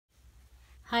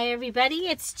Hi everybody,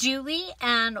 it's Julie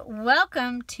and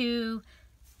welcome to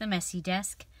the Messy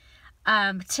Desk.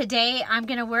 Today I'm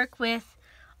going to work with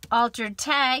altered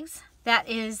tags. That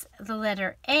is the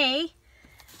letter A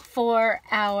for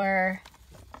our,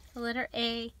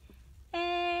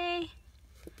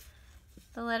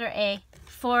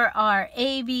 for our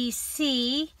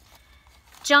ABC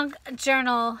Junk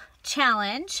Journal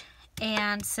Challenge.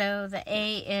 And so the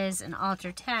A is an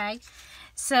altered tag.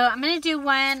 So I'm going to do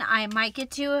one. I might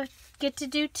get to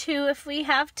do two if we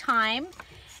have time.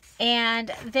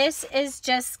 And this is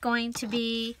just going to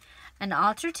be an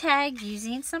alter tag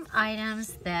using some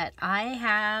items that I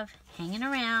have hanging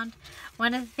around.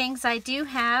 One of the things I do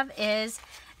have is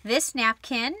this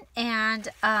napkin, and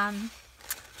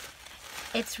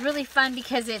it's really fun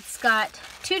because it's got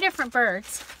two different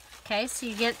birds. Okay, so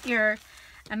you get your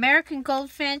American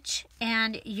goldfinch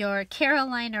and your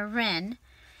Carolina wren.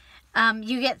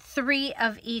 You get 3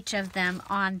 of each of them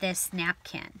on this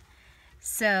napkin.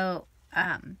 So,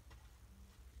 I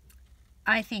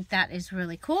think that is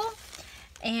really cool.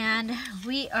 And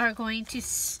we are going to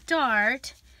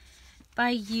start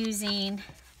by using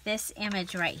this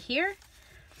image right here.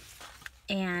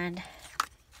 And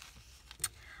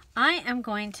I am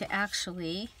going to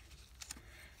actually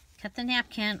cut the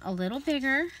napkin a little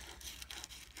bigger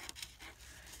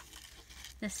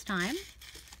this time.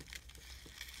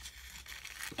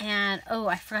 And, oh,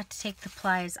 I forgot to take the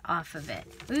plies off of it.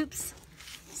 Oops.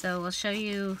 So we'll show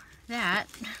you that.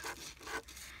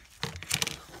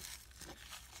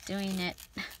 Doing it.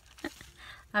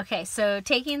 Okay, so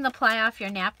taking the ply off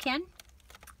your napkin,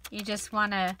 you just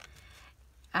want to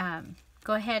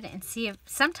go ahead and see if,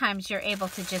 sometimes you're able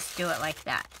to just do it like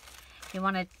that. You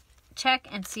want to check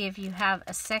and see if you have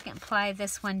a second ply.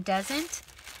 This one doesn't.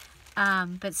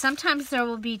 But sometimes there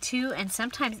will be 2 and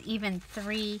sometimes even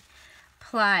 3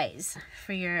 plies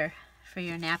for your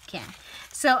napkin.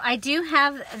 So I do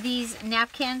have these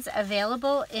napkins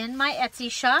available in my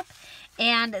Etsy shop,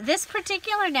 and this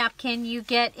particular napkin you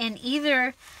get in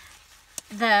either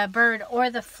the bird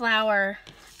or the flower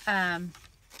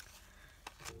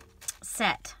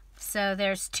set. So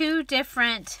there's 2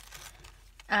 different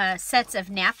sets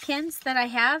of napkins that I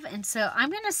have, and so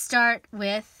I'm going to start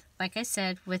with, like I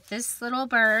said, with this little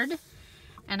bird,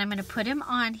 and I'm going to put him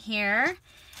on here.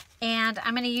 And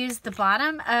I'm going to use the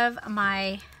bottom of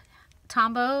my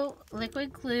Tombow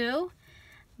liquid glue.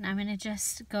 And I'm going to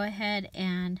just go ahead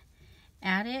and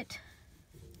add it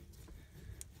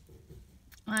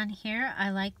on here. I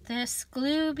like this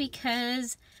glue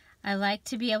because I like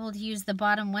to be able to use the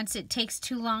bottom once it takes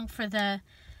too long for the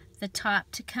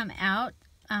top to come out.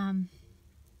 Then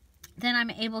I'm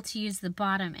able to use the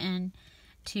bottom and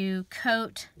to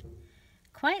coat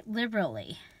quite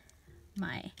liberally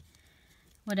my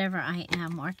whatever I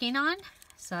am working on.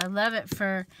 So I love it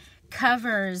for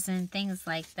covers and things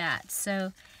like that.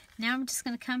 So now I'm just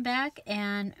going to come back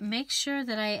and make sure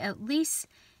that I at least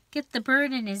get the bird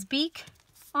and his beak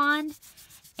on,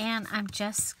 and I'm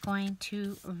just going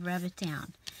to rub it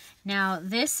down. Now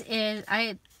this is,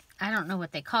 I don't know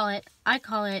what they call it. I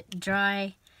call it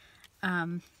dry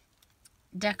decoupage.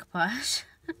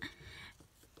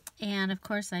 And of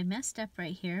course I messed up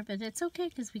right here, but it's okay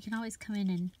because we can always come in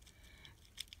and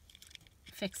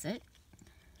fix it.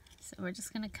 So we're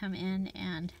just going to come in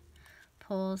and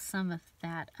pull some of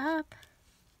that up.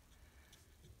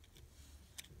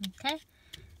 Okay.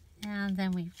 And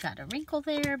then we've got a wrinkle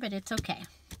there, but it's okay.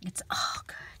 It's all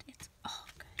good. It's all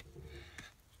good.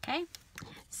 Okay.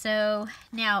 So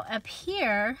now up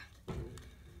here,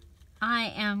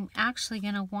 I am actually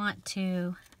going to want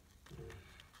to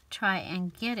try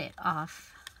and get it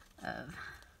off of.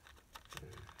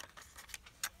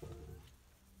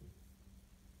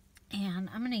 And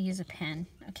I'm going to use a pen.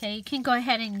 Okay, you can go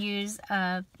ahead and use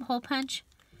a hole punch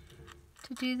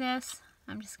to do this.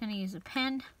 I'm just going to use a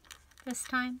pen this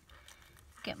time.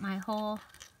 Get my hole.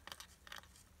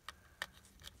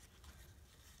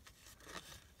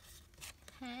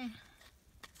 Okay.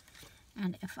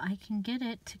 And if I can get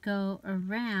it to go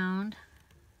around,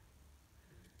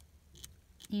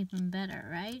 even better,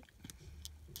 right?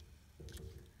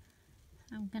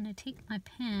 I'm going to take my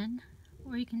pen.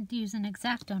 Or you can use an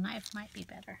X-Acto knife, might be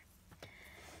better.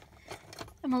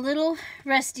 I'm a little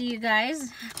rusty, you guys,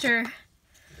 after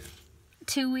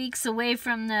 2 weeks away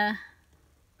from the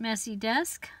Messy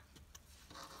Desk.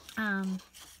 I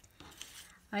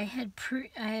had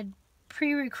pre-recorded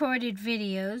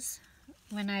videos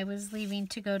when I was leaving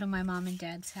to go to my mom and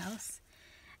dad's house.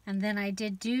 And then I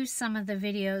did do some of the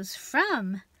videos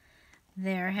from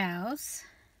their house.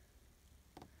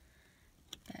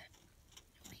 But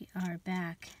we are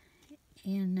back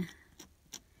in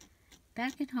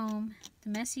back at home, the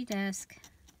messy desk.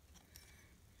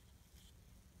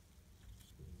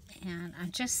 And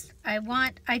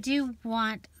I do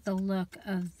want the look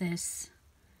of this,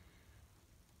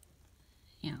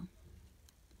 you know,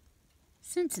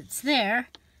 since it's there,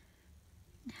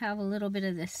 have a little bit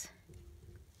of this,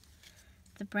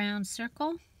 the brown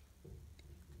circle.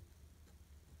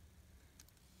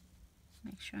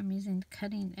 Make sure I'm using the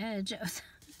cutting edge of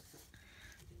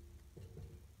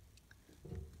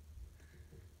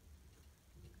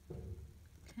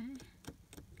okay.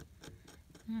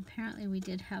 And apparently we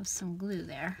did have some glue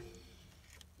there.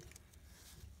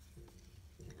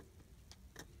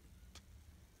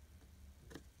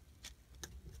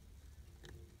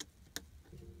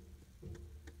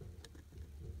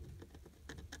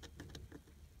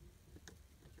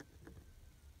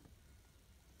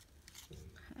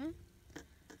 Okay.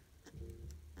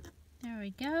 There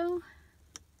we go.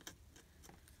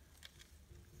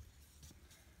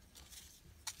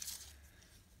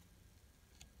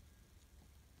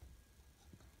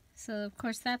 So of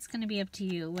course that's going to be up to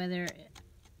you whether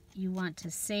you want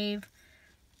to save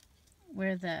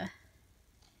where the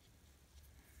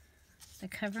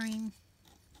covering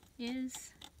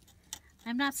is.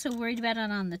 I'm not so worried about it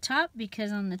on the top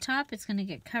because on the top it's going to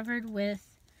get covered with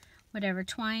whatever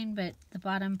twine, but the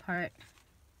bottom part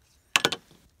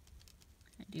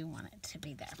I do want it to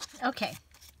be there. Okay,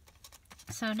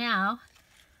 so now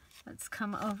let's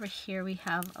come over here. We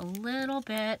have a little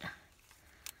bit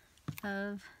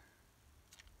of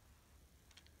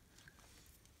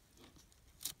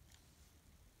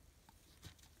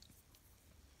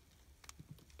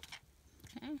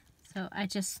so I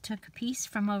just took a piece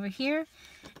from over here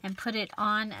and put it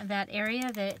on that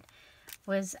area that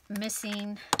was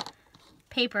missing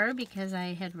paper because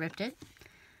I had ripped it.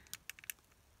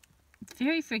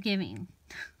 Very forgiving.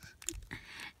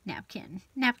 Napkin.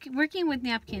 Working with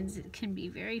napkins, it can be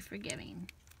very forgiving.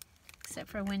 Except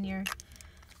for when your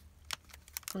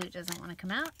glue doesn't want to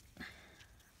come out.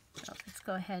 So let's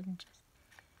go ahead and just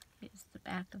use the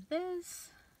back of this.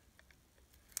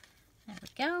 There we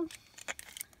go.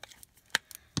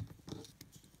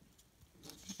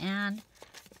 And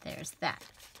there's that.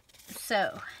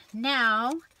 So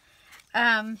now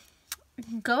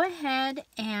go ahead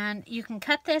and you can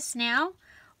cut this now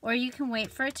or you can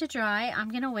wait for it to dry.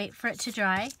 I'm going to wait for it to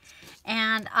dry.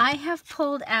 And I have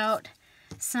pulled out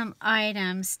some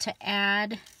items to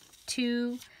add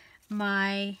to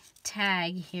my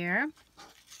tag here.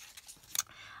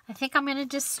 I think I'm going to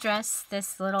distress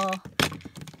this little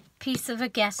piece of a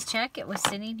guest check. It was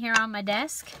sitting here on my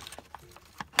desk.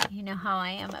 You know how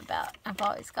I am about, I've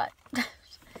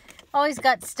always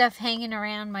got stuff hanging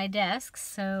around my desk.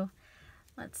 So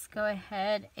let's go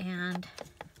ahead and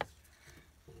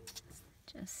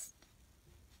just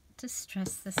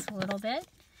distress this a little bit.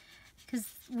 Because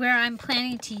where I'm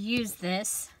planning to use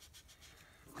this,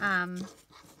 some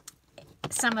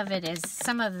of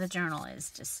the journal is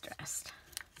distressed.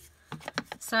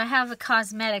 So I have a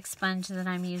cosmetic sponge that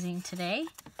I'm using today.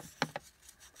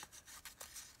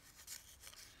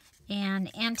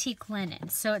 And antique linen.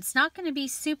 So it's not going to be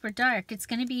super dark. It's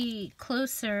going to be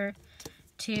closer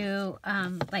to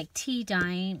like tea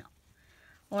dyeing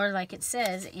or like it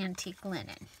says antique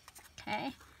linen.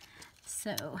 Okay.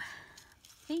 So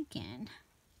thinking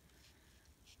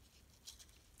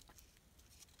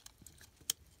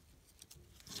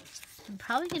I'm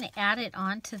probably going to add it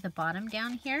on to the bottom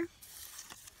down here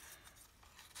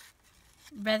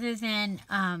rather than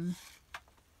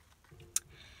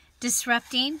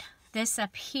disrupting this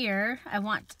up here.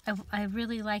 I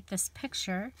really like this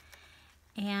picture,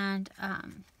 and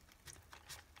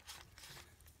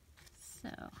so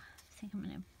I think I'm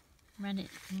going to run it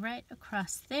right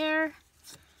across there,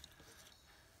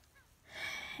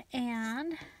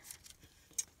 and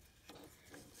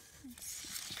let's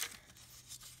see.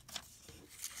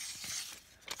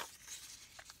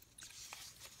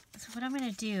 So what I'm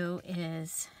going to do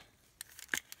is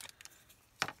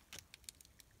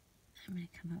I'm going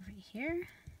to come over here.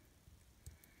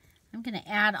 I'm going to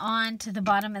add on to the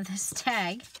bottom of this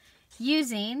tag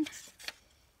using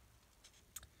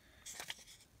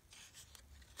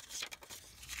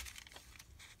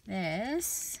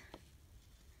this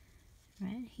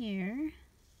right here.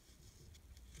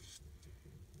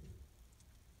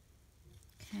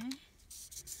 Okay.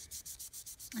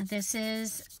 This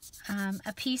is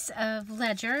a piece of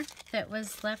ledger that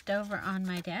was left over on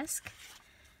my desk.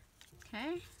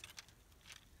 Okay.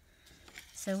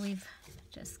 So we've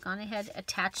just gone ahead,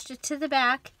 attached it to the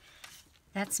back.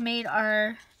 That's made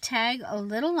our tag a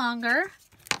little longer.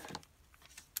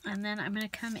 And then I'm going to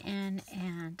come in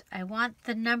and I want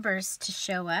the numbers to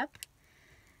show up.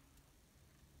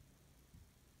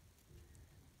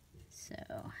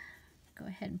 So go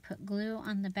ahead and put glue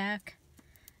on the back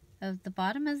of the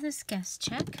bottom of this guest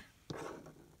check.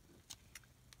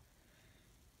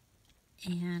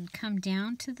 And come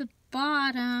down to the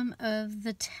bottom of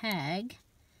the tag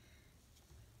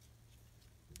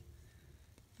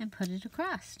and put it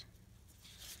across.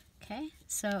 Okay,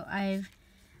 so I've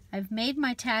made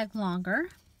my tag longer.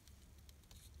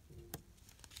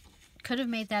 Could have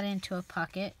made that into a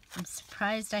pocket. I'm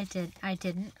surprised I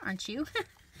didn't, aren't you?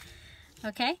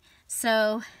 Okay,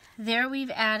 so there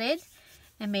we've added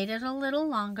and made it a little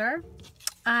longer.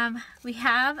 We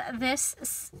have this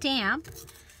stamp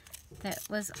that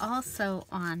was also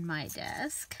on my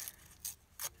desk.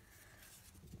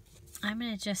 I'm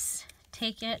going to just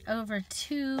take it over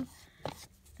to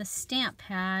the stamp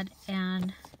pad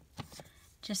and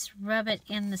just rub it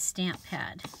in the stamp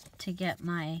pad to get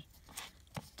my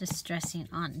distressing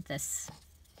on this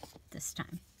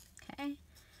time. Okay.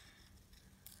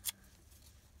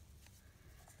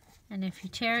 And if you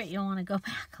tear it, you'll want to go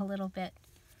back a little bit,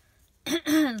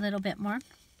 a little bit more.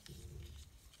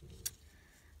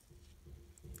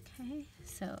 Okay,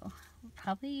 so we'll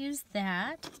probably use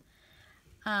that.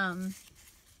 I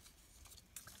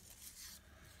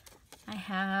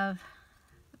have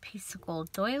a piece of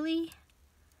gold doily,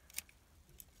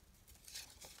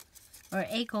 or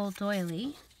a gold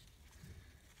doily.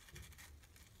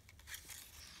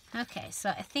 Okay, so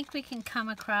I think we can come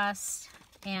across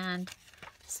and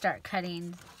start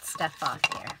cutting stuff off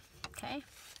here. Okay,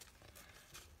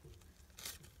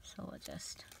 so we'll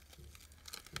just,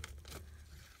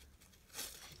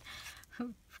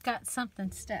 we've got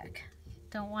something stuck.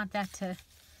 Don't want that to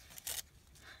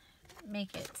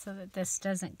make it so that this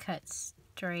doesn't cut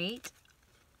straight.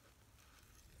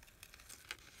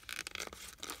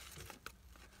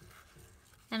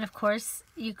 And of course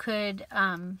you could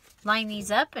line these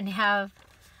up and have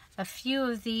a few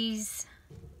of these,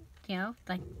 you know,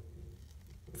 like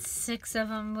 6 of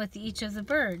them with each of the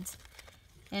birds,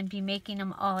 and be making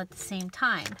them all at the same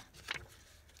time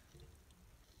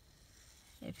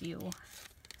if you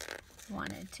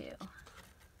wanted to.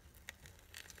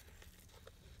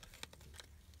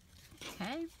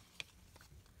 Okay,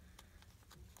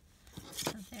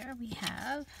 so there we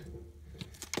have.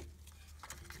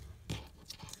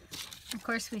 Of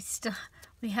course,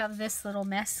 we have this little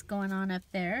mess going on up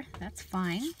there. That's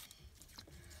fine.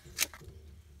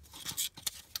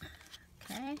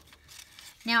 Okay.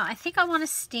 Now I think I want to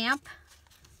stamp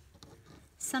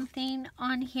something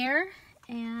on here,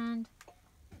 and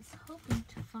I was hoping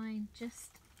to find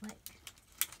just like,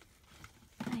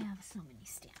 I have so many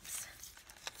stamps.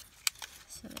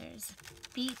 So there's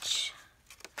beach.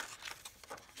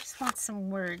 I just want some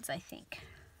words, I think.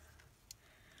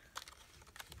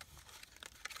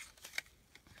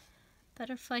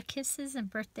 Butterfly kisses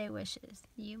and birthday wishes.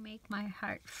 You make my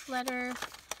heart flutter.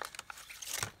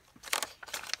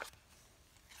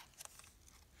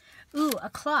 Ooh,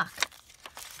 a clock.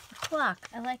 A clock.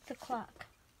 I like the clock.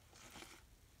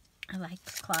 I like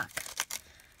the clock.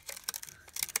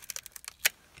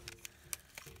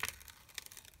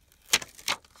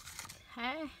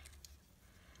 Okay.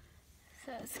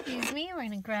 So, excuse me, we're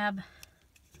going to grab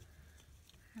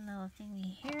a little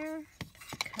thingy here.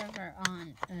 Cover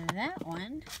on that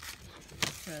one.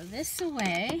 Throw this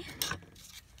away.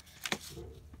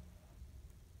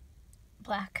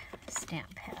 Black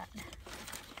stamp pad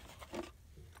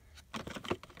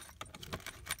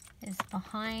is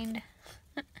behind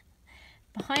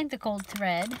the gold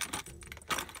thread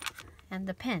and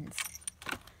the pins.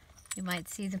 You might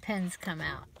see the pins come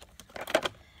out.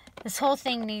 This whole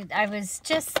thing I was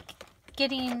just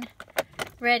getting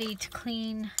ready to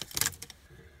clean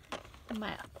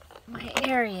my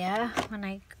area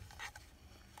when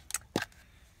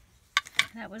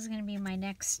that was going to be my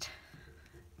next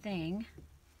thing.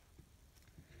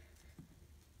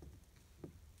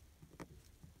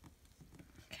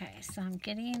 Okay, so I'm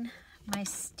getting my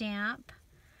stamp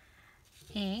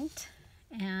inked,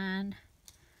 and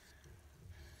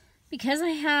because I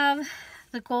have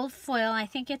the gold foil, I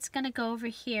think it's going to go over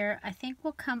here. I think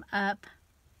we'll come up.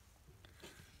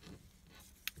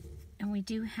 And we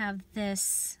do have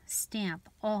this stamp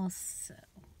also.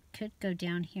 Could go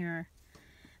down here,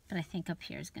 but I think up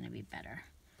here is going to be better.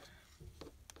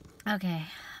 Okay,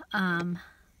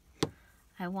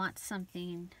 I want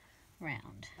something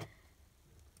round.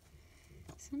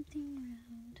 Something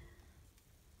round.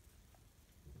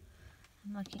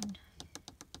 I'm looking.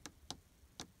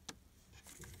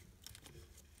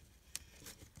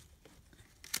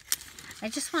 I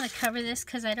just want to cover this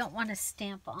because I don't want to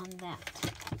stamp on that.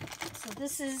 So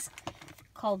this is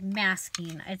called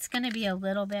masking. It's going to be a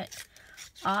little bit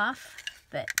off,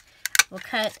 but We'll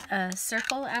cut a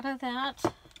circle out of that.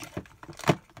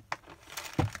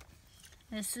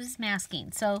 This is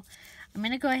masking. So I'm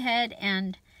going to go ahead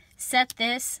and set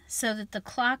this so that the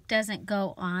clock doesn't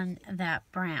go on that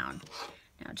brown.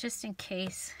 Now, just in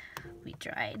case we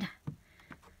dried.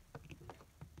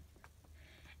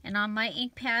 And on my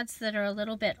ink pads that are a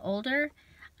little bit older,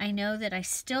 I know that I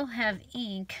still have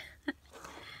ink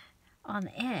on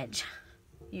the edge,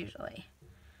 usually.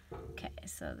 Okay,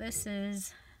 so this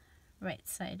is right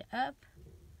side up.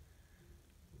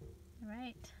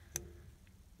 Right.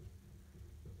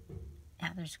 Yeah,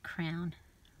 there's a crown.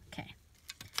 Okay.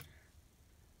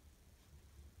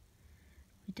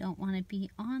 We don't want to be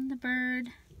on the bird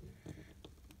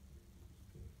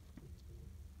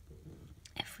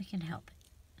if we can help it.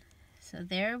 So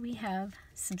there we have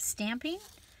some stamping,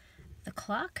 the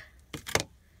clock.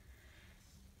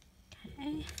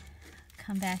 Okay,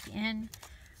 come back in.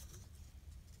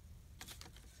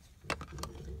 Put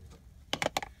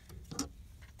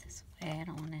this away, I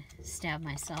don't want to stab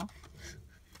myself.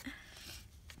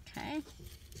 Okay.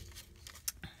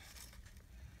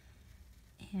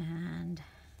 And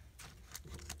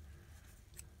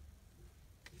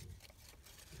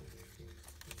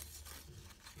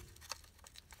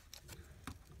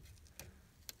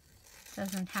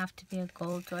doesn't have to be a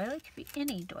gold doily, it could be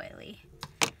any doily.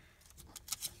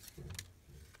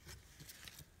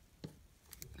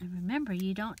 And remember,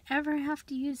 you don't ever have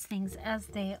to use things as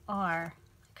they are.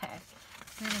 Okay,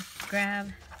 I'm going to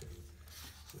grab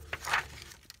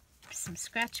some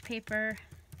scratch paper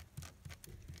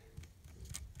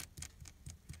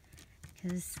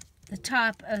because the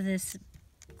top of this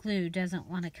glue doesn't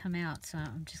want to come out, so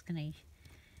I'm just going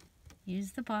to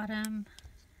use the bottom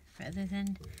rather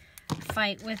than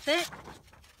fight with it.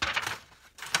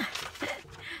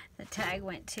 The tag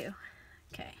went too.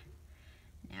 Okay,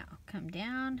 now come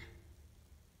down.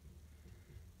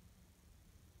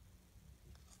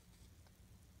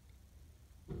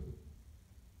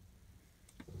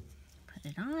 Put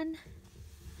it on.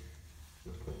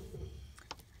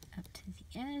 Up to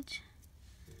the edge.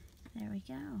 There we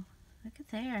go. Look at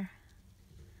there.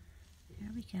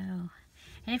 There we go.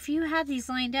 And if you had these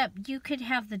lined up, you could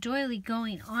have the doily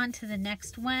going on to the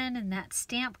next one, and that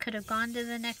stamp could have gone to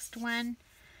the next one.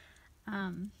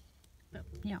 But,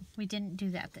 you know, we didn't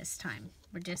do that this time.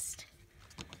 We're just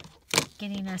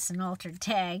getting us an altered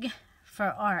tag for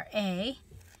our A.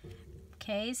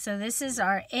 Okay, so this is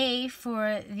our A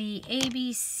for the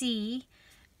ABC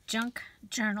Junk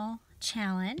Journal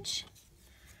Challenge.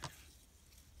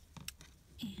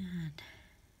 And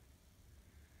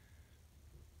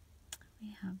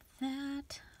we have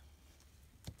that.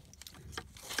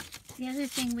 The other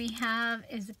thing we have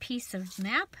is a piece of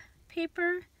map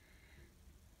paper.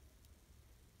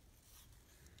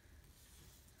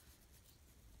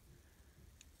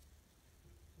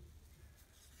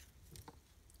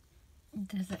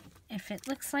 If it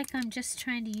looks like I'm just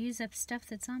trying to use up stuff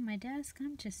that's on my desk,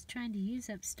 I'm just trying to use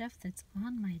up stuff that's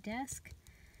on my desk.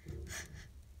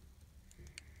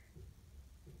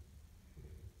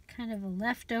 Kind of a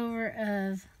leftover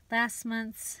of last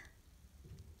month's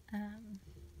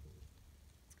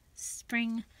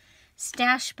Spring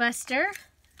Stash Buster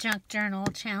Junk Journal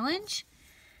Challenge.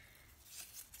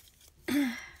 Okay,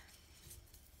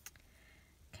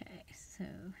 so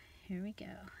here we go.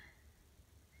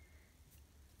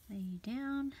 Lay you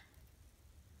down.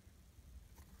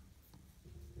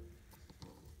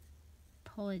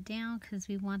 Pull it down because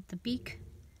we want the beak.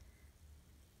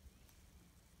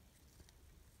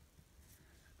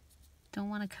 Don't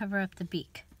want to cover up the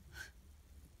beak.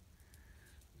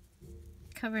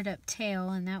 Covered up tail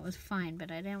and that was fine, but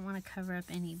I didn't want to cover up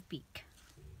any beak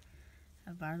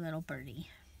of our little birdie.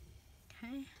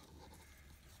 Okay.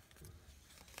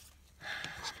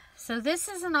 So this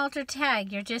is an altered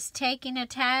tag. You're just taking a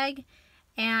tag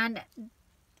and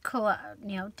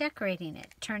decorating it,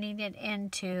 turning it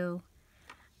into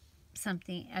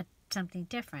something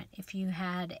different. If you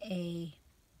had a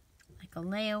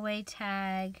layaway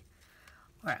tag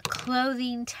or a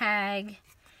clothing tag,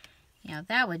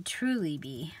 that would truly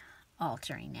be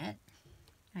altering it.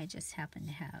 I just happen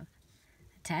to have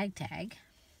a tag,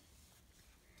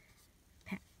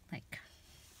 like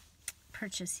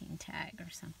purchasing tag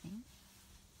or something.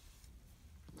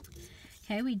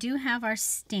 Okay, we do have our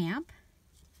stamp.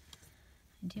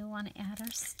 I do want to add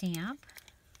our stamp.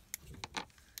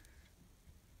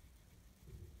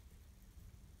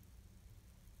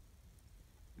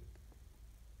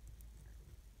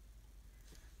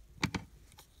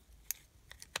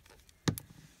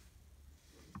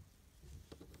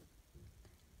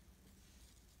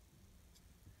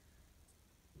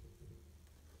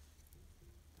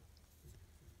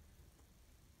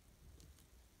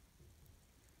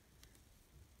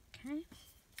 Okay.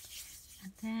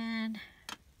 And then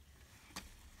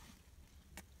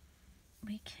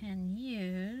we can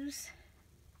use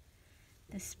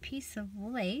this piece of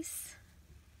lace,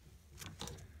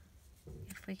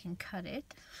 if we can cut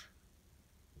it,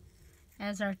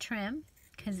 as our trim,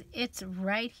 because it's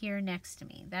right here next to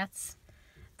me. That's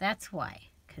why,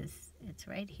 because it's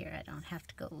right here. I don't have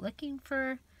to go looking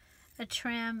for a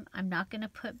trim. I'm not going to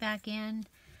put back in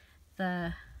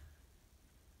the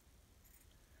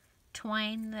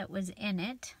twine that was in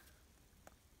it.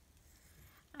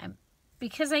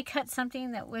 Because I cut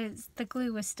something that was, the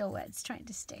glue was still wet. It's trying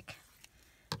to stick.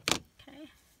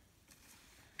 Okay.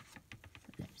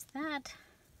 So there's that.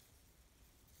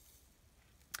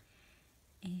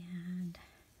 And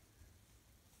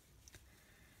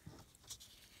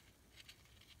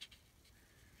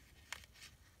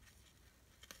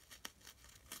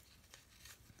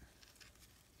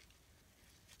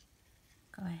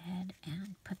go ahead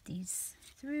and put these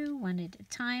through one at a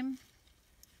time.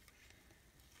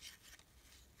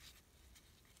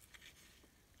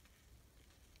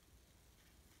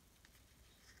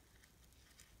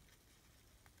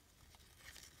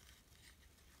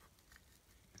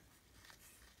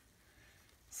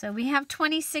 So we have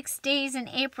 26 days in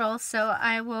April, so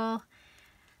I will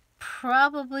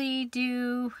probably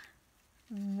do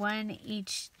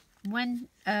each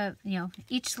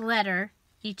letter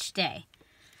each day.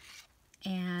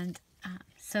 And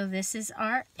so this is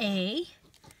our A,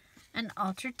 an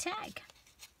altered tag.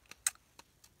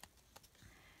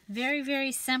 Very,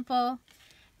 very simple.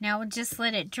 Now we'll just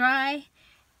let it dry.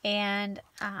 And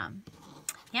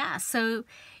yeah, so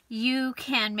you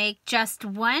can make just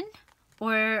one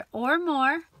or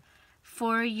more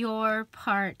for your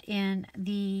part in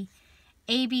the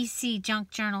ABC Junk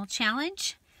Journal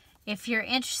Challenge. If you're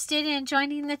interested in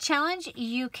joining the challenge,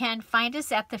 you can find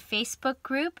us at the Facebook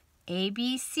group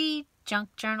ABC Junk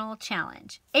Journal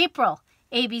Challenge. April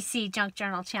ABC Junk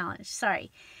Journal Challenge.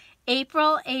 Sorry.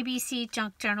 April ABC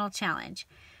Junk Journal Challenge,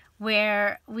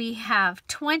 where we have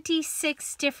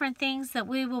 26 different things that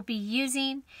we will be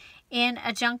using in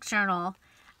a junk journal,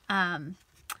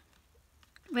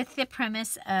 with the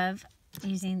premise of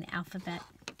using the alphabet.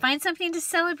 Find something to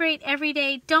celebrate every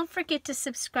day. Don't forget to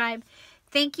subscribe.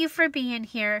 Thank you for being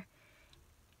here.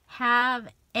 Have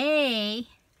a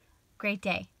great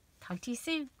day. Talk to you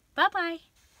soon. Bye-bye.